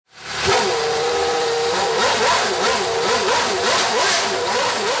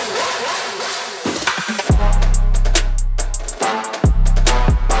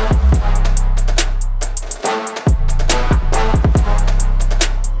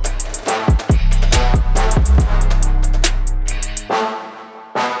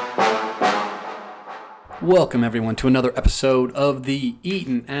Welcome, everyone, to another episode of the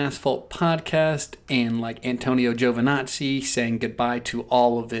Eaton Asphalt Podcast. And like Antonio Giovinazzi saying goodbye to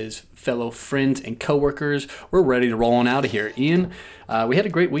all of his fellow friends and coworkers, we're ready to roll on out of here. Ian, we had a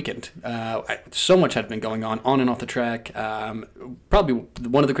great weekend. So much had been going on and off the track. Probably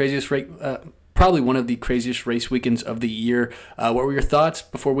one of the craziest race weekends of the year. What were your thoughts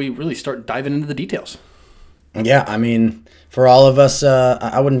before we really start diving into the details? Yeah, I mean, for all of us,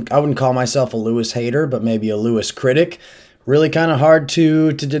 I wouldn't call myself a Lewis hater, but maybe a Lewis critic. Really kind of hard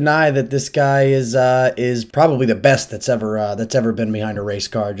to deny that this guy is probably the best that's ever been behind a race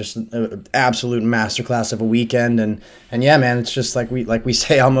car. Just an absolute masterclass of a weekend, and yeah, man, it's just like we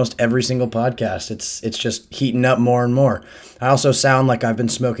say almost every single podcast. It's just heating up more and more. I also sound like I've been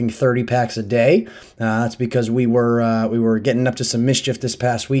smoking 30 packs a day. That's because we were getting up to some mischief this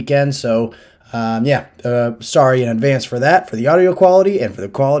past weekend, so. Sorry in advance for that, for the audio quality and for the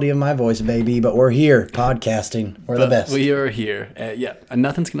quality of my voice, baby. But we're here, podcasting. We're the best. We are here. And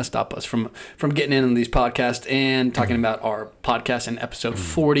nothing's going to stop us from getting in on these podcasts and talking about our podcast in episode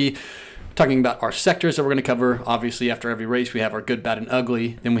 40, talking about our sectors that we're going to cover. Obviously, after every race, we have our good, bad, and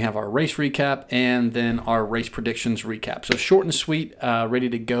ugly. Then we have our race recap and then our race predictions recap. So short and sweet, ready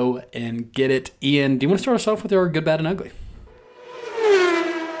to go and get it. Ian, do you want to start us off with our good, bad, and ugly?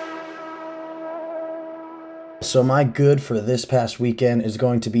 So my good for this past weekend is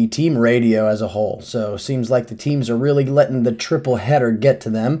going to be Team Radio as a whole. So seems like the teams are really letting the triple header get to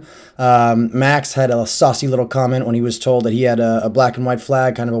them. Max had a saucy little comment when he was told that he had a black and white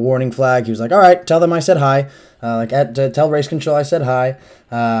flag, kind of a warning flag. He was like, all right, tell them I said hi. Tell Race Control I said hi.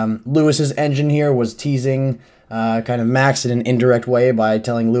 Lewis's engine here was teasing kind of Max in an indirect way by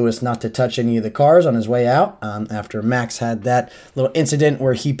telling Lewis not to touch any of the cars on his way out after Max had that little incident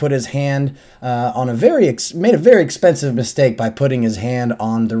where he put his hand on made a very expensive mistake by putting his hand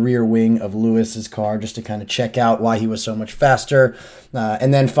on the rear wing of Lewis's car just to kind of check out why he was so much faster.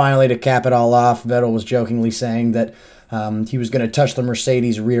 And then finally, to cap it all off, Vettel was jokingly saying that he was going to touch the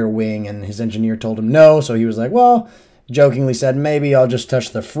Mercedes rear wing, and his engineer told him no, so he was like, well, jokingly said, maybe I'll just touch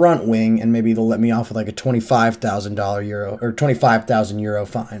the front wing and maybe they'll let me off with like a €25,000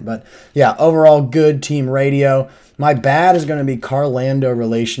 fine. But yeah, overall good Team Radio. My bad is going to be Car-Lando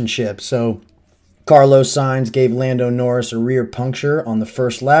relationship. So Carlos Sainz gave Lando Norris a rear puncture on the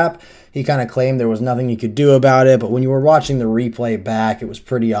first lap. He kind of claimed there was nothing he could do about it, but when you were watching the replay back, it was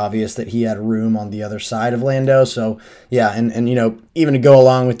pretty obvious that he had room on the other side of Lando. So yeah, and even to go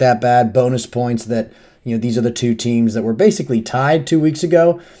along with that bad, bonus points that these are the two teams that were basically tied 2 weeks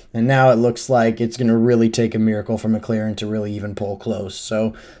ago, and now it looks like it's going to really take a miracle for McLaren to really even pull close.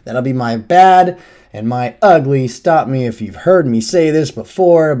 So that'll be my bad. And my ugly, stop me if you've heard me say this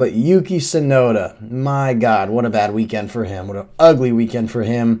before, but Yuki Tsunoda, my God, what a bad weekend for him. What an ugly weekend for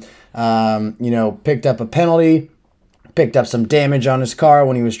him. Picked up a penalty, picked up some damage on his car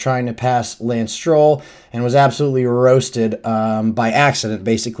when he was trying to pass Lance Stroll, and was absolutely roasted by accident,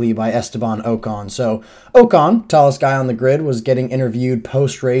 basically, by Esteban Ocon. So Ocon, tallest guy on the grid, was getting interviewed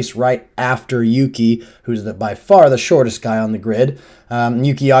post-race right after Yuki, who's by far the shortest guy on the grid.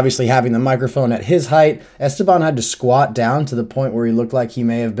 Yuki obviously having the microphone at his height. Esteban had to squat down to the point where he looked like he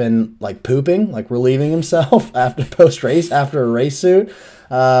may have been pooping, relieving himself after post-race, after a race suit.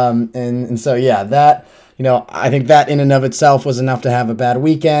 And so, yeah, that... I think that in and of itself was enough to have a bad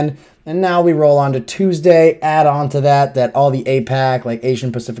weekend. And now we roll on to Tuesday. Add on to that all the APAC,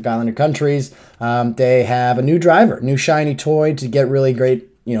 Asian Pacific Islander countries, they have a new driver, new shiny toy to get really great,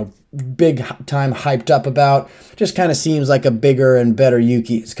 big time hyped up about. Just kind of seems like a bigger and better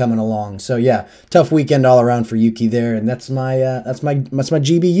Yuki is coming along. So yeah, tough weekend all around for Yuki there. And that's my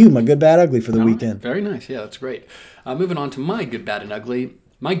GBU, my good, bad, ugly for the weekend. Very nice. Yeah, that's great. Moving on to my good, bad, and ugly.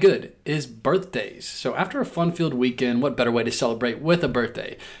 My good is birthdays. So after a fun-filled weekend, what better way to celebrate with a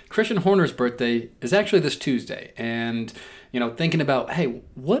birthday? Christian Horner's birthday is actually this Tuesday. And, thinking about, hey,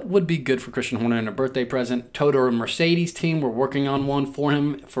 what would be good for Christian Horner in a birthday present? Toto and Mercedes team were working on one for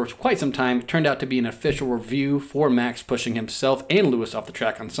him for quite some time. It turned out to be an official review for Max pushing himself and Lewis off the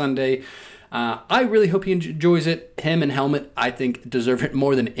track on Sunday. I really hope he enjoys it. Him and Helmut, I think, deserve it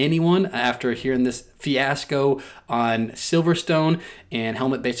more than anyone after hearing this fiasco on Silverstone, and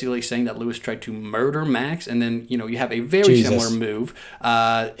Helmut basically saying that Lewis tried to murder Max, and then, you have a very similar move,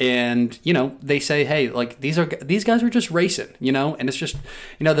 and, they say, hey, these guys are just racing, and it's just,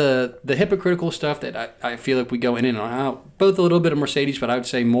 the hypocritical stuff that I feel like we go in and out, both a little bit of Mercedes, but I would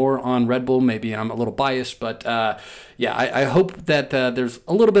say more on Red Bull. Maybe I'm a little biased, but, I hope that there's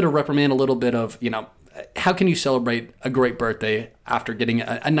a little bit of reprimand, a little bit of, how can you celebrate a great birthday after getting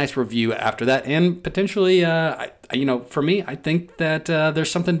a nice review after that? And potentially, for me, I think that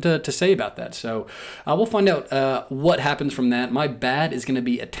there's something to say about that. So we'll find out what happens from that. My bad is going to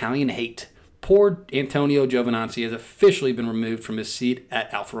be Italian hate. Poor Antonio Giovinazzi has officially been removed from his seat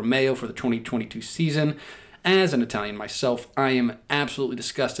at Alfa Romeo for the 2022 season. As an Italian myself, I am absolutely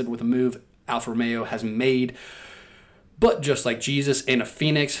disgusted with the move Alfa Romeo has made. But just like Jesus and a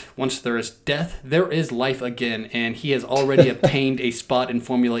phoenix, once there is death, there is life again. And he has already obtained a spot in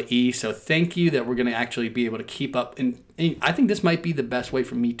Formula E. So thank you that we're going to actually be able to keep up. And I think this might be the best way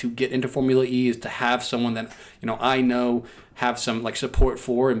for me to get into Formula E, is to have someone that, I know, have some support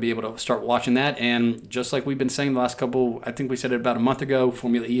for, and be able to start watching that. And just like we've been saying the last couple, I think we said it about a month ago,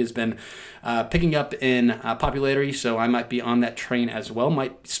 Formula E has been picking up in popularity, so I might be on that train as well.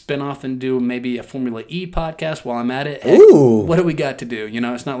 Might spin off and do maybe a Formula E podcast while I'm at it. Heck, Ooh. what do we got to do?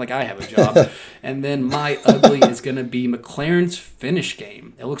 It's not like I have a job. And then my ugly is going to be McLaren's finish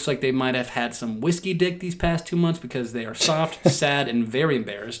game. It looks like they might have had some whiskey dick these past 2 months, because they are soft, sad, and very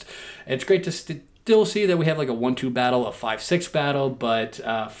embarrassed. It's great to still see that we have a 1-2 battle, a 5-6 battle, but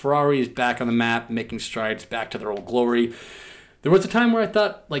Ferrari is back on the map, making strides back to their old glory. There was a time where I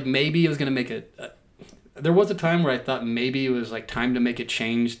thought maybe it was going to make there was a time where I thought maybe it was time to make a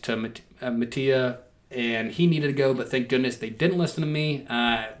change to Mattia, and he needed to go, but thank goodness they didn't listen to me.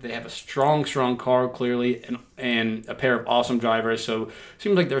 They have a strong car, clearly, and a pair of awesome drivers, so it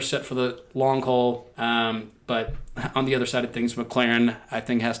seems like they're set for the long haul. But on the other side of things, McLaren, I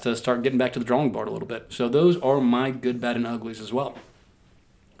think, has to start getting back to the drawing board a little bit. So those are my good, bad, and uglies as well.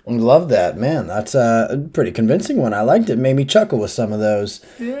 Love that, man. That's a pretty convincing one. I liked it. Made me chuckle with some of those.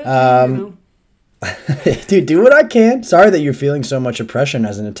 Yeah, Dude, do what I can. Sorry that you're feeling so much oppression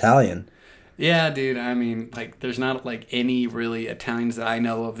as an Italian. Yeah, dude. I mean, there's not any really Italians that I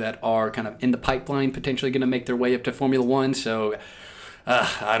know of that are kind of in the pipeline, potentially going to make their way up to Formula One. So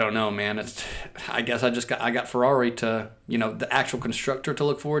I don't know, man. I guess I got Ferrari to, the actual constructor to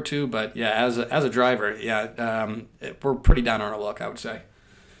look forward to. But yeah, as a driver, we're pretty down on our luck, I would say.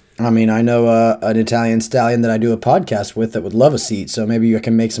 I mean, I know an Italian stallion that I do a podcast with that would love a seat, so maybe you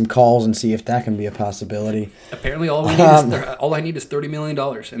can make some calls and see if that can be a possibility. Apparently, all I need is $30 million,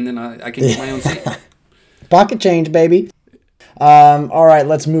 and then I can get my own seat. Pocket change, baby. All right,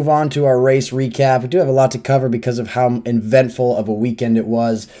 let's move on to our race recap. We do have a lot to cover because of how eventful of a weekend it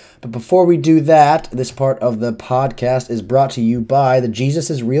was. But before we do that, this part of the podcast is brought to you by the Jesus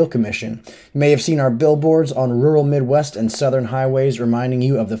is Real Commission. You may have seen our billboards on rural Midwest and southern highways reminding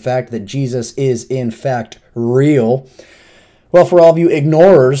you of the fact that Jesus is, in fact, real. Well, for all of you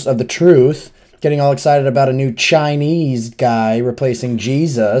ignorers of the truth, getting all excited about a new Chinese guy replacing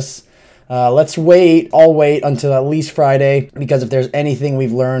Jesus, let's wait. I'll wait until at least Friday, because if there's anything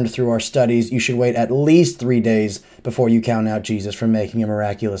we've learned through our studies, you should wait at least 3 days before you count out Jesus from making a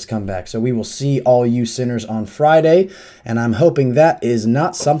miraculous comeback. So we will see all you sinners on Friday, and I'm hoping that is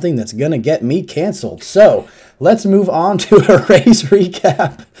not something that's going to get me canceled. So let's move on to a race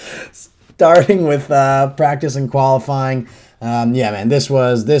recap, starting with practice and qualifying. Man, this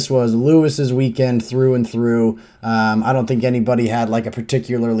was Lewis's weekend through and through. I don't think anybody had a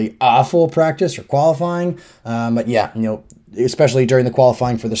particularly awful practice or qualifying. But yeah, especially during the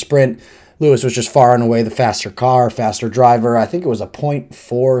qualifying for the sprint, Lewis was just far and away the faster car, faster driver. I think it was a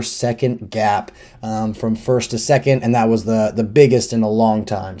 0.4 second gap from first to second, and that was the biggest in a long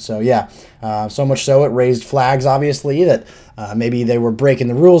time. So yeah, so much so it raised flags, obviously, that maybe they were breaking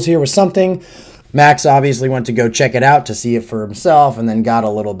the rules here with something. Max obviously went to go check it out to see it for himself, and then got a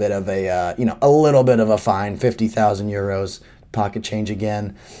little bit of a fine, 50,000 euros, pocket change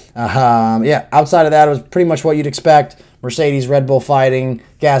again. Outside of that, it was pretty much what you'd expect. Mercedes, Red Bull fighting,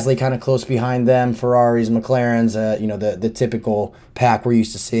 Gasly kind of close behind them, Ferraris, McLarens, the typical pack we're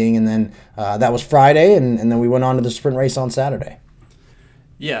used to seeing. And then that was Friday, and then we went on to the sprint race on Saturday.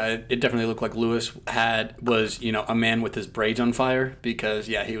 Yeah, it definitely looked like Lewis was a man with his braids on fire, because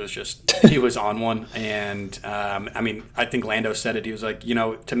he was on one. And I think Lando said it. He was like,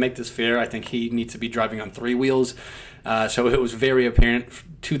 to make this fair, I think he needs to be driving on 3 wheels. So it was very apparent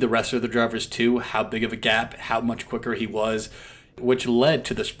to the rest of the drivers too how big of a gap, how much quicker he was, which led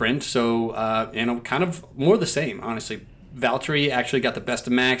to the sprint. So kind of more the same, honestly. Valtteri actually got the best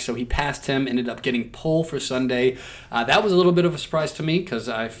of Max, so he passed him, ended up getting pole for Sunday. That was a little bit of a surprise to me, because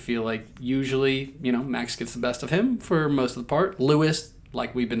I feel like usually, Max gets the best of him for most of the part. Lewis,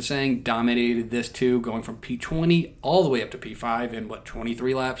 like we've been saying, dominated this too, going from P20 all the way up to P5 in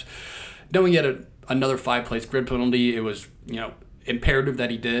 23 laps. Then we get another 5-place grid penalty. It was, imperative that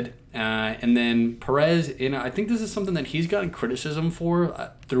he did. And then Perez, I think this is something that he's gotten criticism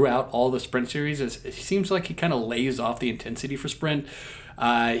for throughout all the sprint series. It seems like he kind of lays off the intensity for sprint.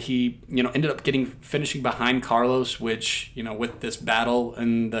 He ended up finishing behind Carlos, which with this battle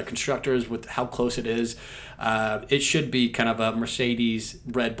and the constructors with how close it is, it should be kind of a Mercedes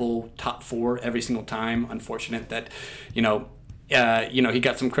Red Bull top 4 every single time. Unfortunate that he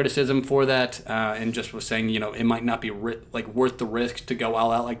got some criticism for that, and just was saying, it might not be worth the risk to go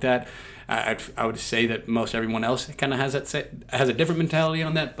all out like that. I would say that most everyone else kind of has a different mentality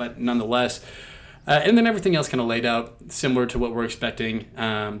on that, but nonetheless. And then everything else kind of laid out similar to what we're expecting.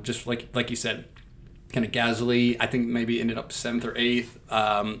 Just like you said, kind of Gasly, I think maybe ended up 7th or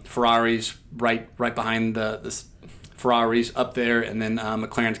 8th. Ferrari's right behind the Ferraris up there, and then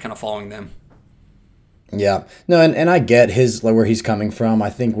McLaren's kind of following them. Yeah, no, and I get where he's coming from. I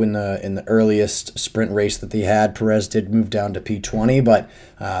think in the earliest sprint race that they had, Perez did move down to P20, but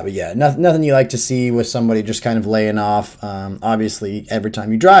yeah, nothing you like to see with somebody just kind of laying off. Obviously, every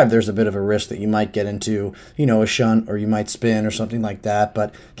time you drive, there's a bit of a risk that you might get into, a shunt, or you might spin or something like that,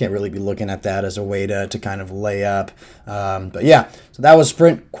 but can't really be looking at that as a way to kind of lay up. But yeah, so that was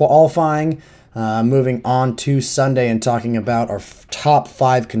sprint qualifying. Moving on to Sunday and talking about our top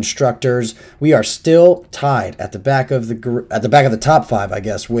 5 constructors, we are still tied at the back of the top 5, I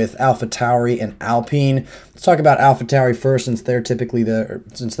guess, with AlphaTauri and Alpine. Let's talk about AlphaTauri first, since they're technically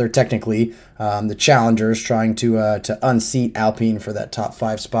the challengers, trying to unseat Alpine for that top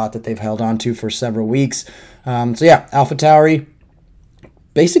 5 spot that they've held on to for several weeks. So yeah, AlphaTauri,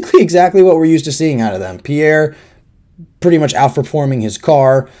 basically exactly what we're used to seeing out of them. Pierre pretty much outperforming his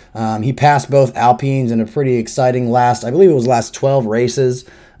car. He passed both Alpines in a pretty exciting last 12 races,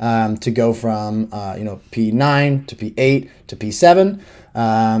 to go from P9 to P8 to P7,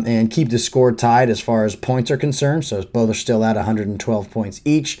 and keep the score tied as far as points are concerned. So both are still at 112 points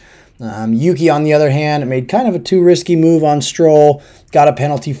each. Yuki, on the other hand, made kind of a too risky move on Stroll, got a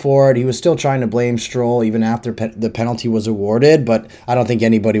penalty for it. He was still trying to blame Stroll even after the penalty was awarded, but I don't think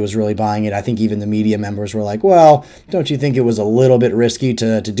anybody was really buying it. I think even the media members were like, well, don't you think it was a little bit risky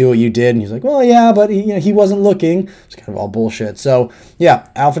to do what you did? And he's like, well, yeah, but he wasn't looking. It's kind of all bullshit. So, yeah,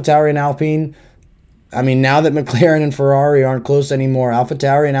 AlphaTauri and Alpine, I mean, now that McLaren and Ferrari aren't close anymore,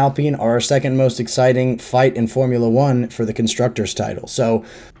 AlphaTauri and Alpine are our second most exciting fight in Formula One for the Constructors' title. So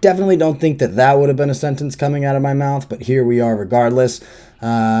definitely don't think that would have been a sentence coming out of my mouth, but here we are regardless.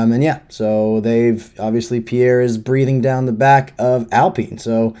 And yeah, so Pierre is breathing down the back of Alpine.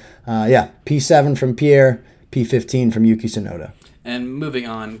 So yeah, P7 from Pierre, P15 from Yuki Tsunoda. And moving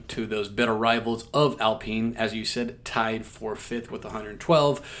on to those bitter rivals of Alpine, as you said, tied for 5th with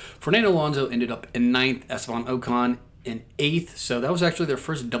 112. Fernando Alonso ended up in 9th, Esteban Ocon in 8th. So that was actually their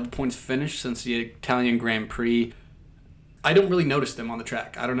first double points finish since the Italian Grand Prix. I don't really notice them on the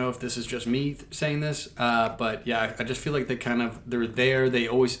track. I don't know if this is just me saying this, but yeah, I just feel like they're there. They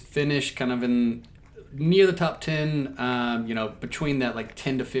always finish kind of in near the top 10, between that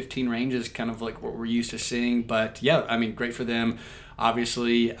 10 to 15 range is kind of like what we're used to seeing. But yeah, I mean, great for them.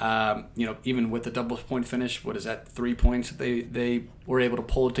 Obviously, even with the double point finish, what is that, 3 points that they were able to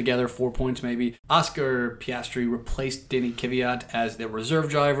pull it together, 4 points maybe. Oscar Piastri replaced Danny Kvyat as their reserve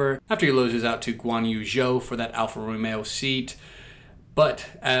driver after he loses out to Guan Yu Zhou for that Alfa Romeo seat. But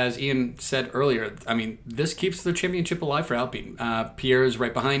as Ian said earlier, I mean, this keeps the championship alive for Alpine. Pierre is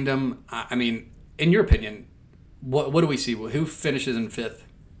right behind him. I mean, in your opinion, what do we see? Who finishes in 5th?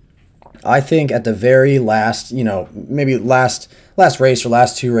 I think at the very last, maybe last race or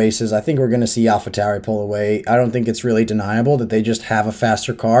last 2 races, I think we're going to see AlphaTauri pull away. I don't think it's really deniable that they just have a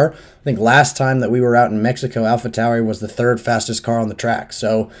faster car. I think last time that we were out in Mexico, AlphaTauri was the 3rd fastest car on the track.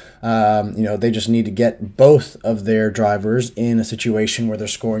 So, they just need to get both of their drivers in a situation where they're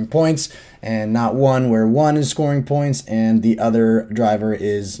scoring points, and not one where one is scoring points and the other driver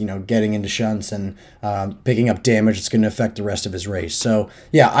is, getting into shunts and picking up damage that's going to affect the rest of his race. So,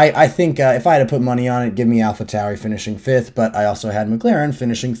 yeah, I think if I had to put money on it, give me AlphaTauri finishing 5th, but I also had McLaren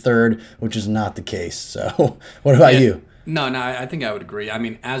finishing 3rd, which is not the case. So, what about you? No, I think I would agree. I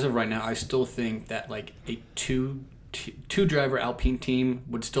mean, as of right now, I still think that a two-driver Alpine team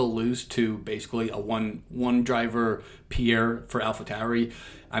would still lose to basically a one-driver Pierre for AlphaTauri.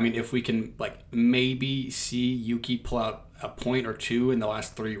 I mean, if we can maybe see Yuki pull out a point or 2 in the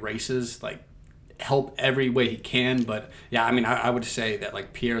last 3 races, help every way he can. But yeah, I mean, I would say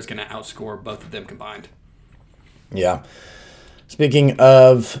that Pierre is going to outscore both of them combined. Yeah. Speaking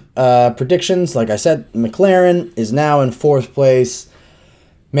of predictions, like I said, McLaren is now in 4th place.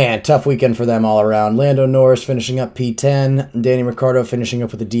 Man, tough weekend for them all around. Lando Norris finishing up P10. Danny Ricciardo finishing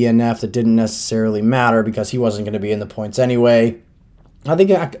up with a DNF that didn't necessarily matter because he wasn't going to be in the points anyway. I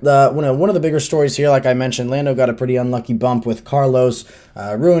think one of the bigger stories here, like I mentioned, Lando got a pretty unlucky bump with Carlos,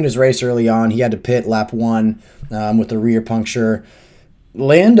 ruined his race early on. He had to pit lap 1 with the rear puncture.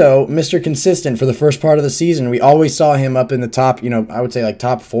 Lando, Mr. Consistent for the first part of the season. We always saw him up in the top, I would say like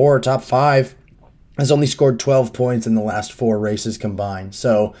top 4, top 5. Has only scored 12 points in the last 4 races combined.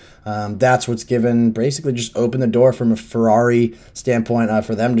 So that's what's given, basically just opened the door from a Ferrari standpoint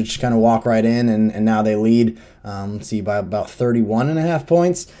for them to just kind of walk right in, and now they lead, by about 31.5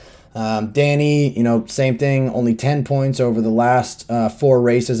 points. Danny, same thing, only 10 points over the last 4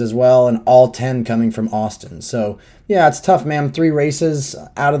 races as well, and all 10 coming from Austin. So, yeah, it's tough, man. 3 races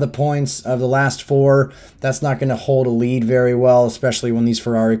out of the points of the last 4. That's not going to hold a lead very well, especially when these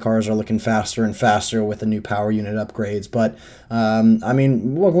Ferrari cars are looking faster and faster with the new power unit upgrades. But,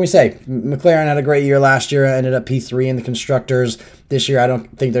 what can we say? McLaren had a great year last year, ended up P3 in the Constructors. This year, I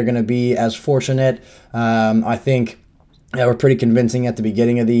don't think they're going to be as fortunate. I think... Yeah, we're pretty convincing at the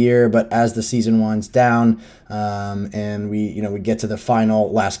beginning of the year, but as the season winds down, and we get to the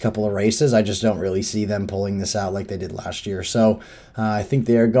final last couple of races, I just don't really see them pulling this out like they did last year. So I think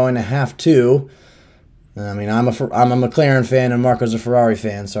they are going to have to. I'm a McLaren fan and Marco's a Ferrari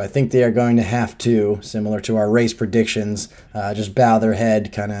fan, so I think they are going to have to, similar to our race predictions, just bow their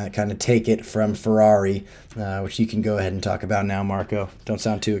head, kind of take it from Ferrari, which you can go ahead and talk about now, Marco. Don't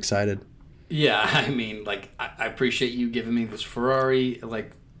sound too excited. Yeah, I appreciate you giving me this Ferrari,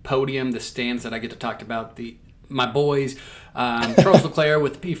 podium, the stands that I get to talk about, my boys. Charles Leclerc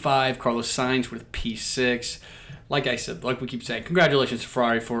with P5, Carlos Sainz with P6. Like I said, like we keep saying, congratulations to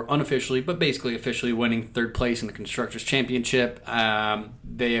Ferrari for unofficially, but basically officially winning 3rd place in the Constructors' Championship.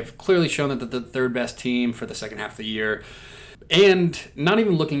 They have clearly shown that they're the 3rd best team for the second half of the year. And not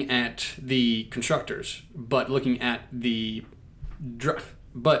even looking at the Constructors, but looking at the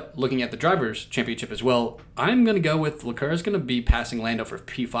Drivers' Championship as well, I'm going to go with Leclerc is going to be passing Lando for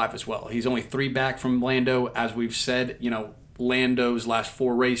P5 as well. He's only 3 back from Lando. As we've said, Lando's last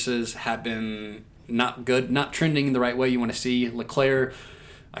 4 races have been not good, not trending in the right way you want to see. Leclerc,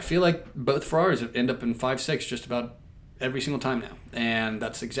 I feel like both Ferraris end up in 5-6 just about every single time now. And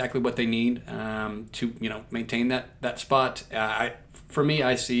that's exactly what they need to maintain that spot. For me,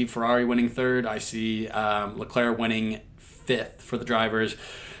 I see Ferrari winning 3rd. I see Leclerc winning 5th for the drivers.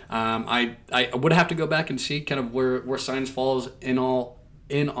 I would have to go back and see kind of where Sainz falls in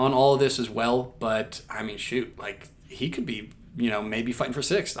on all of this as well. But he could be maybe fighting for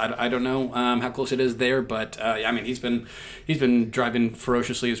 6th. I don't know how close it is there, but he's been driving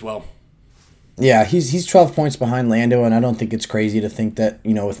ferociously as well. Yeah, he's 12 points behind Lando, and I don't think it's crazy to think that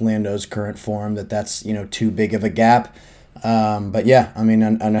with Lando's current form that's too big of a gap. But yeah,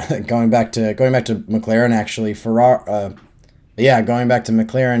 going back to McLaren actually, going back to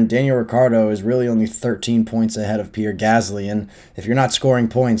McLaren, Daniel Ricciardo is really only 13 points ahead of Pierre Gasly, and if you're not scoring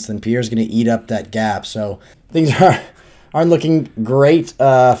points, then Pierre's going to eat up that gap. So things aren't looking great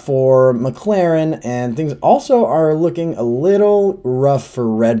for McLaren, and things also are looking a little rough for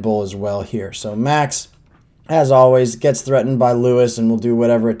Red Bull as well here. So Max, as always, gets threatened by Lewis and will do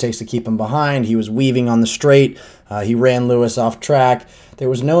whatever it takes to keep him behind. He was weaving on the straight. He ran Lewis off track. There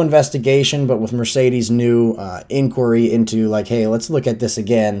was no investigation, but with Mercedes' new inquiry into hey, let's look at this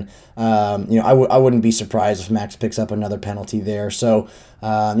again, I wouldn't be surprised if Max picks up another penalty there. So,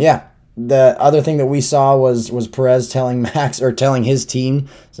 The other thing that we saw was Perez telling his team,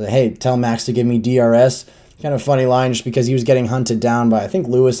 hey, tell Max to give me DRS. Kind of funny line, just because he was getting hunted down by, I think,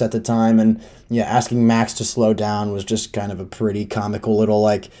 Lewis at the time, and asking Max to slow down was just kind of a pretty comical little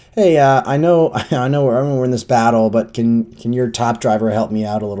hey, I know we're in this battle, but can your top driver help me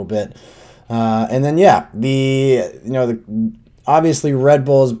out a little bit? And then obviously Red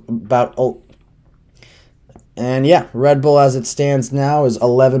Bull is about. And Red Bull as it stands now is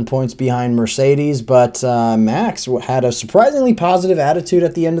 11 points behind Mercedes, but Max had a surprisingly positive attitude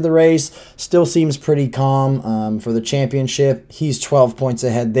at the end of the race, still seems pretty calm for the championship. He's 12 points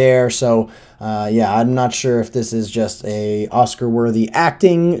ahead there, so I'm not sure if this is just a Oscar-worthy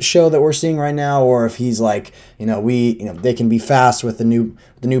acting show that we're seeing right now, or if he's they can be fast with the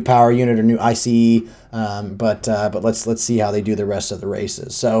new power unit or new ICE, but let's see how they do the rest of the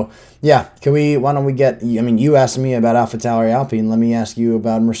races. So why don't we get, you asked me about AlphaTauri Alpine, let me ask you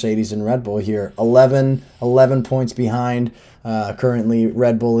about Mercedes and Red Bull here. 11 points behind currently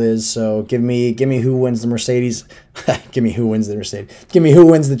Red Bull is, so give me who wins the Mercedes. Give me who wins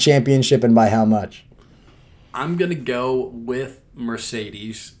the championship and by how much. I'm going to go with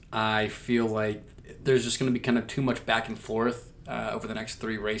Mercedes. I feel like there's just going to be kind of too much back and forth over the next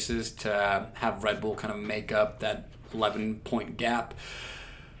 3 races to have Red Bull kind of make up that 11-point gap.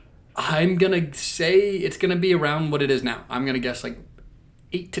 I'm going to say it's going to be around what it is now. I'm going to guess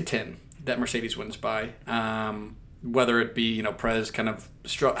 8-10 that Mercedes wins by. Whether it be, Perez kind of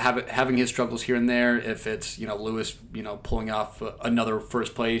having his struggles here and there, if it's, Lewis, pulling off another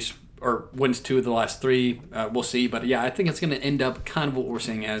first place or wins 2 of the last 3, we'll see. But yeah, I think it's going to end up kind of what we're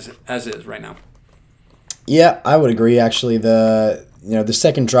seeing as is right now. Yeah, I would agree. Actually, the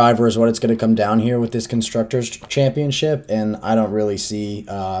second driver is what it's going to come down here with this Constructors Championship, and I don't really see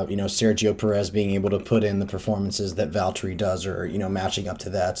Sergio Perez being able to put in the performances that Valtteri does, or matching up to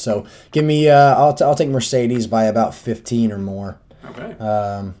that. So give me, I'll take Mercedes by about 15 or more. Okay.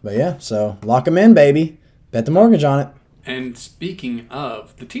 But yeah, so lock them in, baby. Bet the mortgage on it. And speaking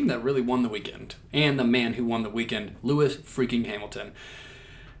of the team that really won the weekend, and the man who won the weekend, Lewis freaking Hamilton.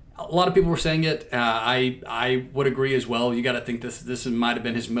 A lot of people were saying it. I would agree as well. You got to think this might have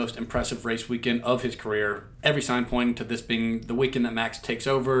been his most impressive race weekend of his career. Every sign pointing to this being the weekend that Max takes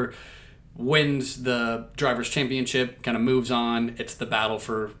over, wins the Drivers' Championship, kind of moves on. It's the battle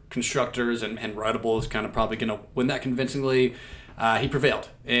for constructors, and Red Bull is kind of probably going to win that convincingly. He prevailed,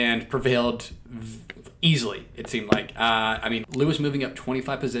 and prevailed easily, it seemed like. Lewis moving up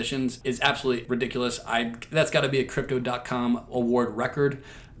 25 positions is absolutely ridiculous. That's got to be a Crypto.com award record.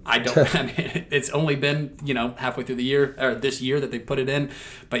 It's only been, halfway through the year, or this year, that they put it in.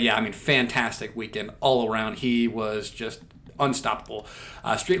 But yeah, fantastic weekend all around. He was just unstoppable.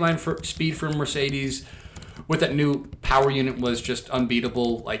 Straight line for speed for Mercedes with that new power unit was just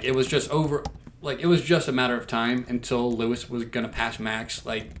unbeatable. It was just a matter of time until Lewis was going to pass Max.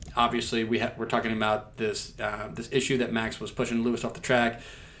 Obviously, we're talking about this issue that Max was pushing Lewis off the track.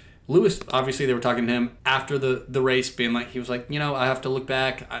 Lewis, obviously, they were talking to him after the race, being like, he was like, I have to look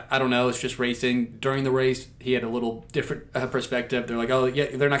back. I don't know. It's just racing. During the race, he had a little different perspective. They're like, oh,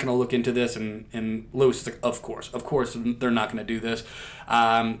 yeah, they're not going to look into this. And Lewis is like, of course, they're not going to do this.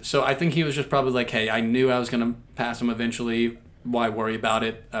 So I think he was just probably like, hey, I knew I was going to pass him eventually. Why worry about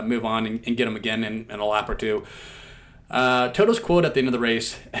it? Move on and get him again in a lap or two. Toto's quote at the end of the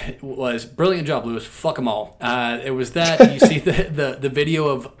race was, "Brilliant job, Lewis. Fuck them all." It was that you see the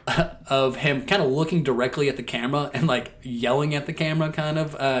video of him kind of looking directly at the camera and yelling at the camera kind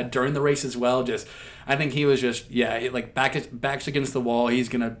of during the race as well. I think he was just backs against the wall. He's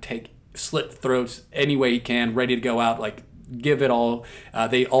gonna slit throats any way he can, ready to go out, give it all.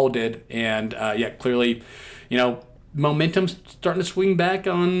 They all did, and clearly, momentum's starting to swing back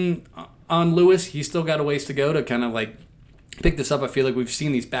on Lewis. He's still got a ways to go to kind of pick this up. I feel like we've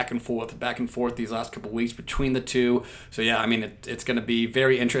seen these back and forth these last couple of weeks between the two. So yeah, it's going to be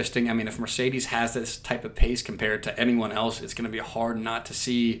very interesting. If Mercedes has this type of pace compared to anyone else, it's going to be hard not to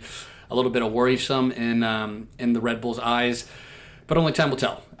see a little bit of worrisome in the Red Bull's eyes. But only time will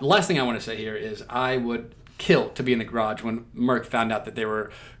tell. The last thing I want to say here is I would kill to be in the garage when Merck found out that they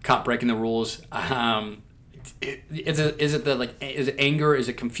were caught breaking the rules. Is it anger? Is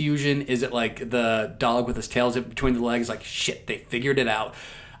it confusion? Is it the dog with his tails between the legs? Shit, they figured it out.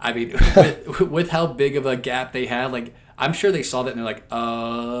 With how big of a gap they had, I'm sure they saw that and they're like,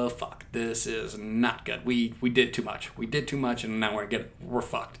 oh, fuck, this is not good. We did too much. And now we're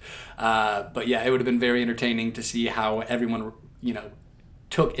fucked. But yeah, it would have been very entertaining to see how everyone,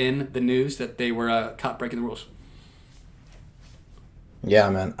 took in the news that they were caught breaking the rules. Yeah,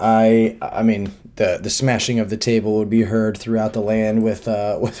 man. I mean, the smashing of the table would be heard throughout the land with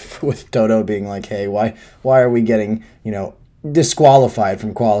Toto being like, "Hey, why are we getting disqualified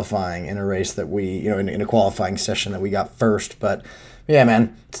from qualifying in a race that we in a qualifying session that we got first?" But yeah,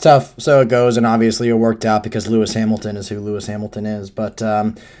 man, it's tough. So it goes, and obviously it worked out because Lewis Hamilton is who Lewis Hamilton is. But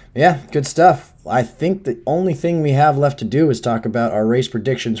yeah, good stuff. I think the only thing we have left to do is talk about our race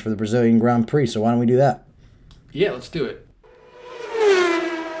predictions for the Brazilian Grand Prix. So why don't we do that? Yeah, let's do it.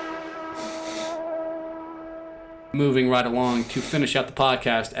 Moving right along to finish out the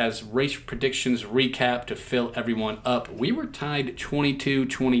podcast as race predictions recap to fill everyone up. We were tied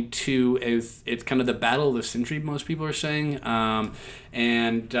 22-22. It's kind of the battle of the century, most people are saying.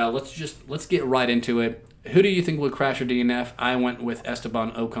 Let's get right into it. Who do you think will crash or DNF? I went with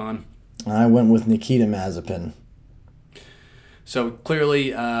Esteban Ocon. I went with Nikita Mazepin. So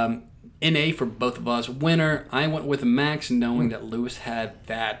clearly, NA for both of us. Winner, I went with Max, knowing that Lewis had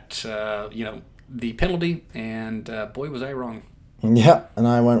that, the penalty, and boy, was I wrong. Yeah, and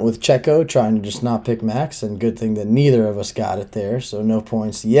I went with Checo, trying to just not pick Max, and good thing that neither of us got it there, so no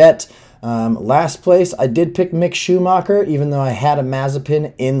points yet. Last place, I did pick Mick Schumacher, even though I had a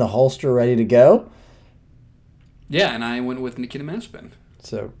Mazepin in the holster ready to go. Yeah, and I went with Nikita Mazepin.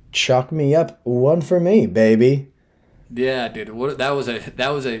 So chalk me up, one for me, baby. Yeah, dude, that was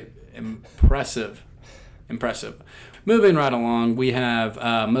a impressive. Moving right along, we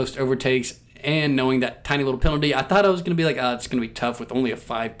have most overtakes and knowing that tiny little penalty, I thought I was going to be like, it's going to be tough with only a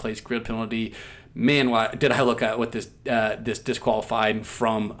 5-place grid penalty. Man, why did I look at what this disqualified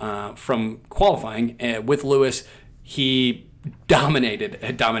from qualifying with Lewis? He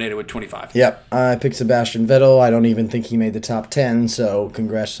dominated with 25. Yep, I picked Sebastian Vettel. I don't even think he made the top 10, so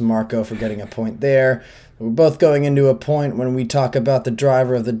congrats to Marco for getting a point there. We're both going into a point when we talk about the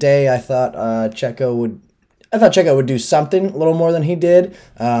driver of the day. I thought Checo would do something a little more than he did,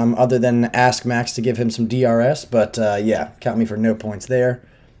 other than ask Max to give him some DRS. But yeah, count me for no points there.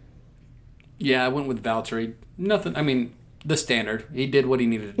 Yeah, I went with Valtteri. Nothing. I mean, the standard. He did what he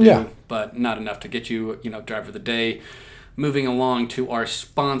needed to do, but not enough to get you, driver of the day. Moving along to our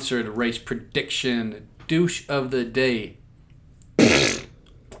sponsored race prediction, douche of the day.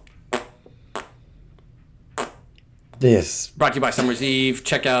 This brought to you by Summer's Eve.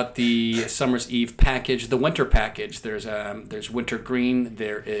 Check out the Summer's Eve package, the winter package. There's winter green.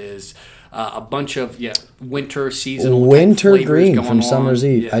 There is a bunch of winter seasonal winter green from Summer's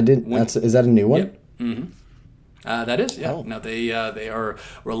Eve. Yeah, Is that a new one? Yep. Mm-hmm. That is, yeah. Oh. No, they are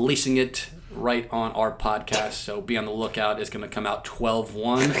releasing it right on our podcast, so be on the lookout. It's going to come out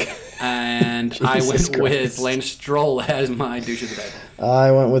 12/1, and I went with Lance Stroll as my douche of the day.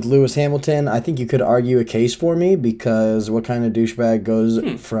 I went with Lewis Hamilton. I think you could argue a case for me, because what kind of douchebag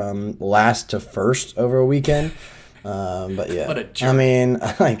goes from last to first over a weekend? But yeah, what a jerk. I mean,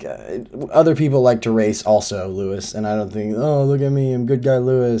 other people like to race also, Lewis, and I don't think, oh, look at me, I'm good guy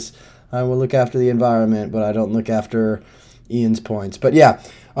Lewis. I will look after the environment, but I don't look after Ian's points. But yeah,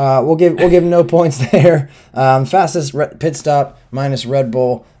 we'll give no points there. Fastest pit stop minus Red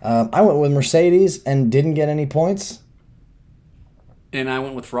Bull. I went with Mercedes and didn't get any points. And I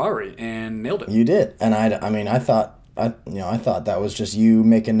went with Ferrari and nailed it. You did, and I thought that was just you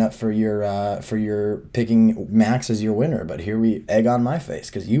making up for your picking Max as your winner. But here we egg on my face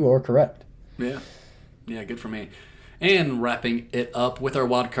because you are correct. Yeah, good for me. And wrapping it up with our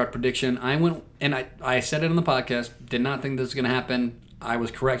wildcard prediction, I went and I said it on the podcast. Did not think this was going to happen. I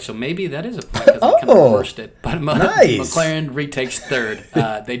was correct, so maybe that is a point because I kind of reversed it. But nice. McLaren retakes third.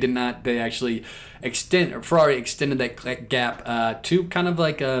 They did not. They actually Ferrari extended that gap to kind of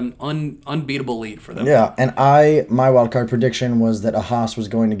like an unbeatable lead for them. Yeah, and my wildcard prediction was that a Haas was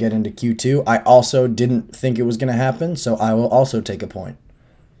going to get into Q2. I also didn't think it was going to happen, so I will also take a point.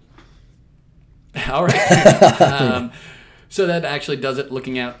 All right. So that actually does it.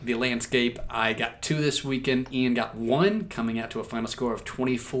 Looking at the landscape, I got 2 this weekend. Ian got 1, coming out to a final score of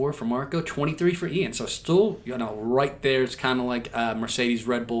 24 for Marco, 23 for Ian. So still, right there. It's kind of like Mercedes,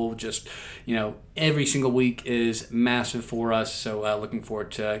 Red Bull. Just, every single week is massive for us. So looking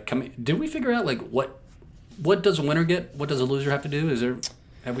forward to coming. Did we figure out what does a winner get? What does a loser have to do?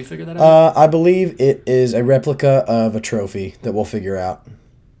 Have we figured that out? I believe it is a replica of a trophy that we'll figure out.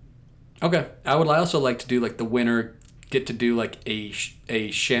 Okay. I would also like to do the winner get to do a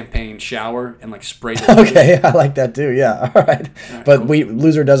champagne shower and spray the Okay, I like that too. Yeah. All right. But cool.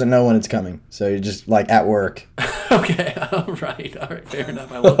 Loser doesn't know when it's coming. So you're just at work. Okay. All right. Fair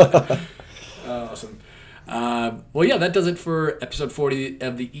enough. I love that. Awesome. Well, yeah, that does it for episode 40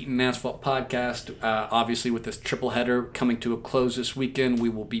 of the Eaton Asphalt podcast. Obviously, with this triple header coming to a close this weekend, we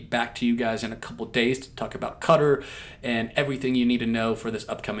will be back to you guys in a couple days to talk about Qatar and everything you need to know for this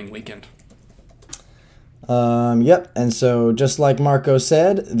upcoming weekend. Yep, and so just like Marco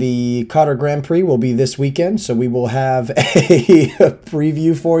said, the Qatar Grand Prix will be this weekend, so we will have a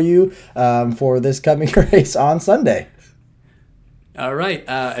preview for you for this coming race on Sunday. All right,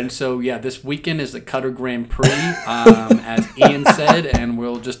 and so this weekend is the Qatar Grand Prix, as Ian said, and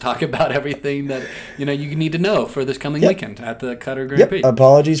we'll just talk about everything that you need to know for this coming weekend at the Qatar Grand Prix.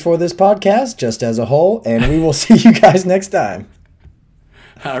 Apologies for this podcast, just as a whole, and we will see you guys next time.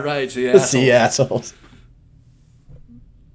 All right, see you assholes. See you assholes.